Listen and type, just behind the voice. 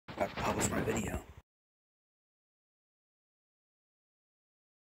my video.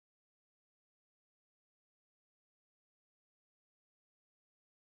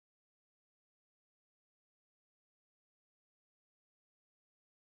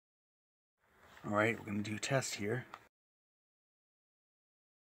 Alright, we're going to do a test here.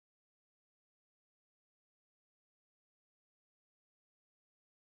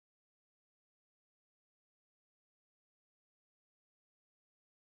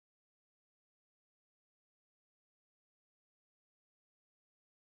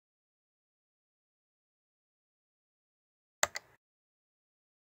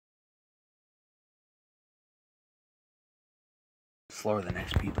 Slower than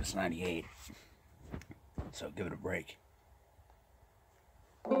next beat, but it's 98. So give it a break.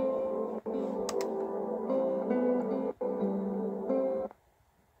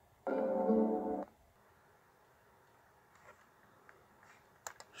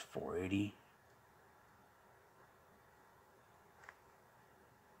 It's 480.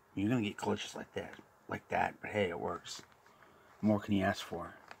 You're gonna get glitches like that, but hey, it works. What more can you ask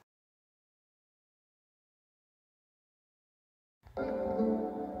for?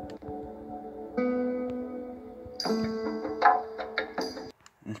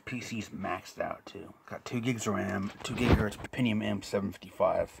 This PC's maxed out too. Got 2 gigs of RAM, 2 gigahertz Pentium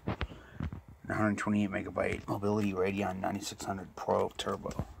M755, and 128 megabyte mobility Radeon 9600 Pro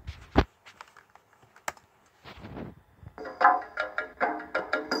Turbo.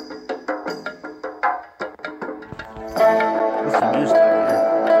 What's the music like here?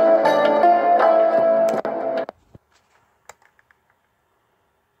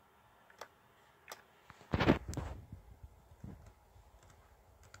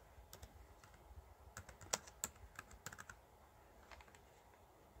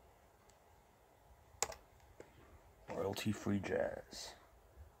 Royalty-free jazz.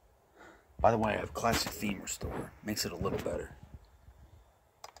 By the way, I have Classic Theme Restore. Makes it a little better.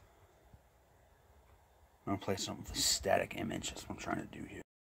 I'm gonna play something with a static image. That's what I'm trying to do here.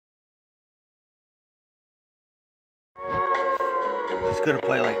 It's good to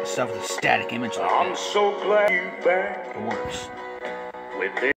play like stuff with a static image like I'm this. so glad you back. It works.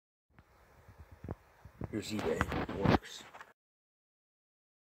 With it. Here's eBay. It works.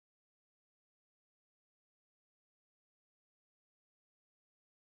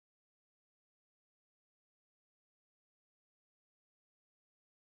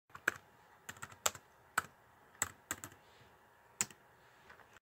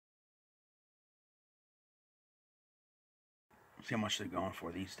 See how much they're going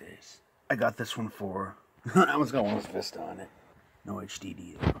for these days. I got this one for I was going with Vista on it. No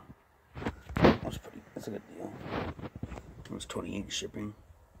HDD though. That's a good deal. It was 28 shipping.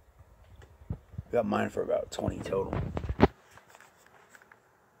 I got mine for about 20 total.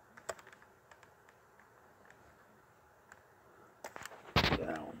 Look at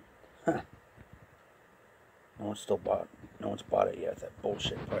that one. Huh. No one's bought it yet. That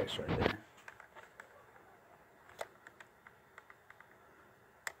bullshit price right there.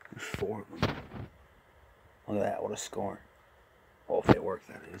 There's 4 of them. Look at that, what a score. Well, if they work,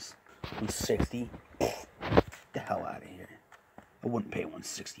 that is. 160? Get the hell out of here. I wouldn't pay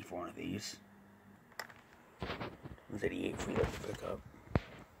 160 for one of these. It was 88 for you to pick up.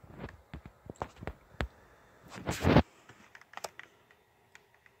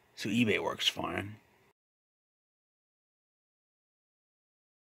 So eBay works fine.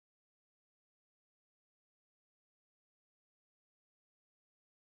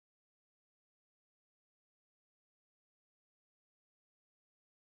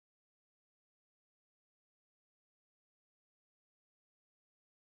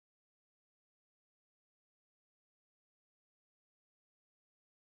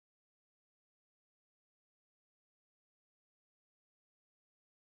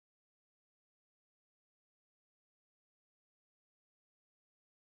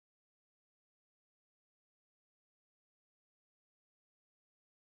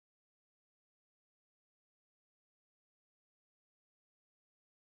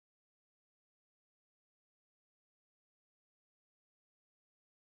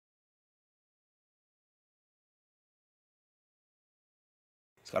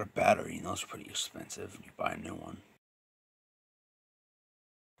 It's got a battery, and those are pretty expensive when you buy a new one.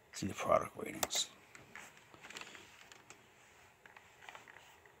 See the product ratings.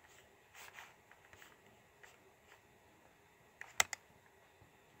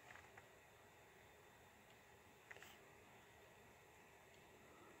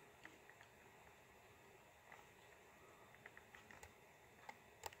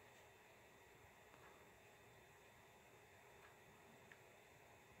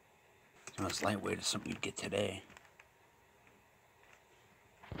 It's lightweight. It's something you'd get today.